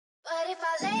if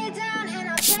I lay down and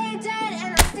I play dead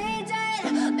and I stay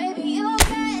dead, maybe you'll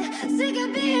get sick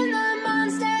of being the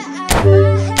monster out of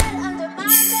my head, under my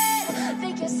bed,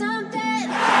 think you're something.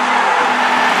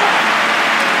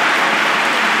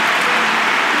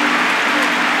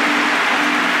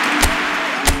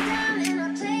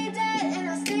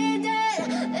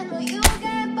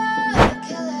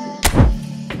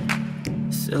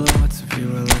 Silhouettes of you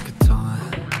are like a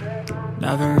taunt.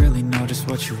 Never really know just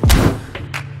what you want.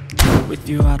 With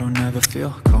you I don't ever feel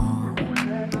calm.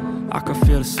 I can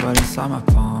feel the sweat inside my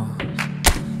palms.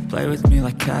 Play with me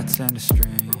like cats and a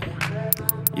string.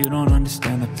 You don't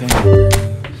understand the pain it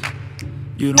brings.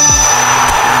 You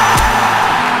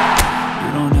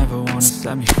don't ever wanna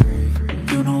set me free.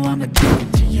 You know I'm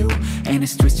addicted to you, and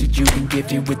it's twisted, you've been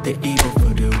gifted with the evil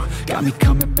voodoo. Got me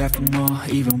coming back for more,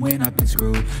 even when I've been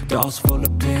screwed. Dolls full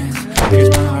of pins, pierce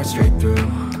my heart straight through.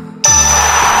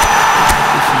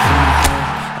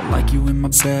 I like you in my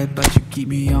bed, but you keep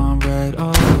me on red.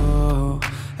 Oh,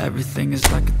 everything is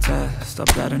like a test. I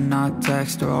better not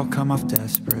text or I'll come off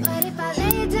desperate. But if I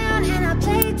lay down and I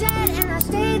play dead and I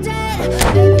stay dead,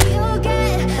 maybe you'll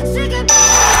get sick of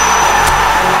being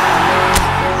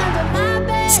under my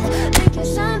bed, think you're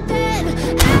something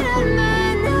out of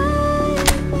my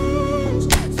nightmares,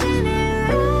 standing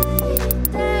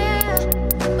right there.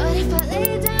 But if I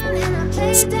lay down and I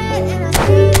play dead and I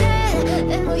stay dead,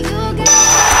 then will you get?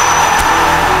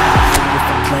 If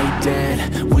I play dead,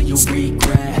 will you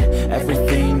regret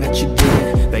everything that you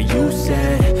did, that you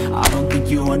said? I don't think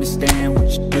you understand what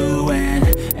you're doing,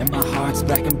 and my heart's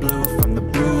black and blue from the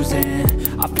bruising.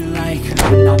 I feel like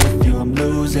when I'm with you I'm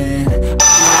losing.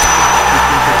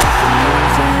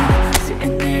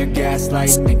 Sitting there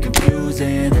gaslighting and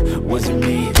confusing. Was it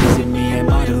me? Is it me? Am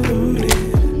I deluded?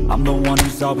 I'm the one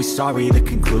who's always sorry, the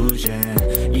conclusion,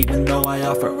 even though I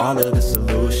offer all of the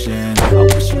solution. I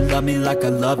wish you loved me like I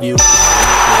love you.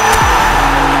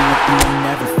 I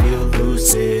never feel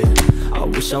lucid. I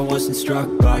wish I wasn't struck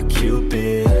by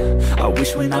Cupid. I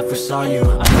wish when I first saw you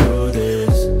I knew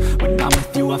this. When I'm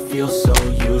with you I feel so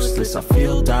useless. I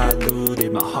feel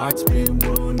diluted, my heart's been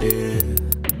wounded.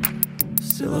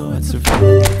 Silhouettes of you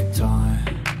like a taunt.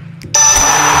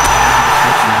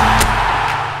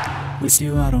 With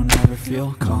you I don't ever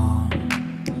feel calm.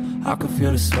 I can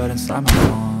feel the sweat inside my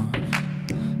palms.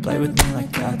 Play with me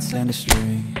like cats and a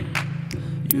string.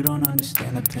 You don't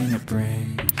understand the pain it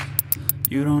brings.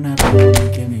 You don't ever wanna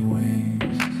give me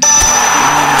wings.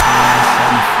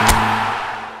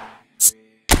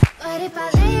 But if I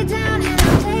lay down and I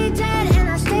play dead and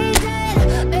I stay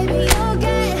dead, maybe you'll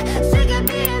get sick of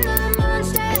being the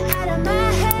monster out of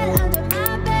my head, under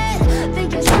my bed,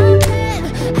 think you're something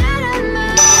out of my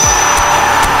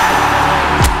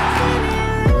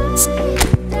right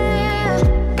there.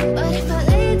 But if I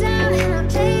lay down and I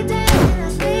play dead and I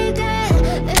stay dead,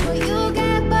 then will you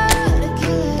get bored of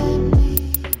killing me?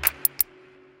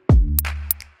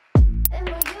 Then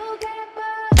will you get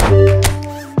bored of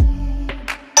killing me?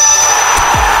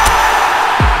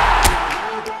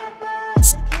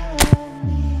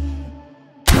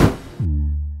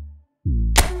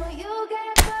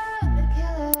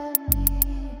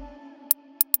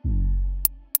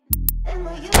 And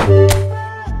will you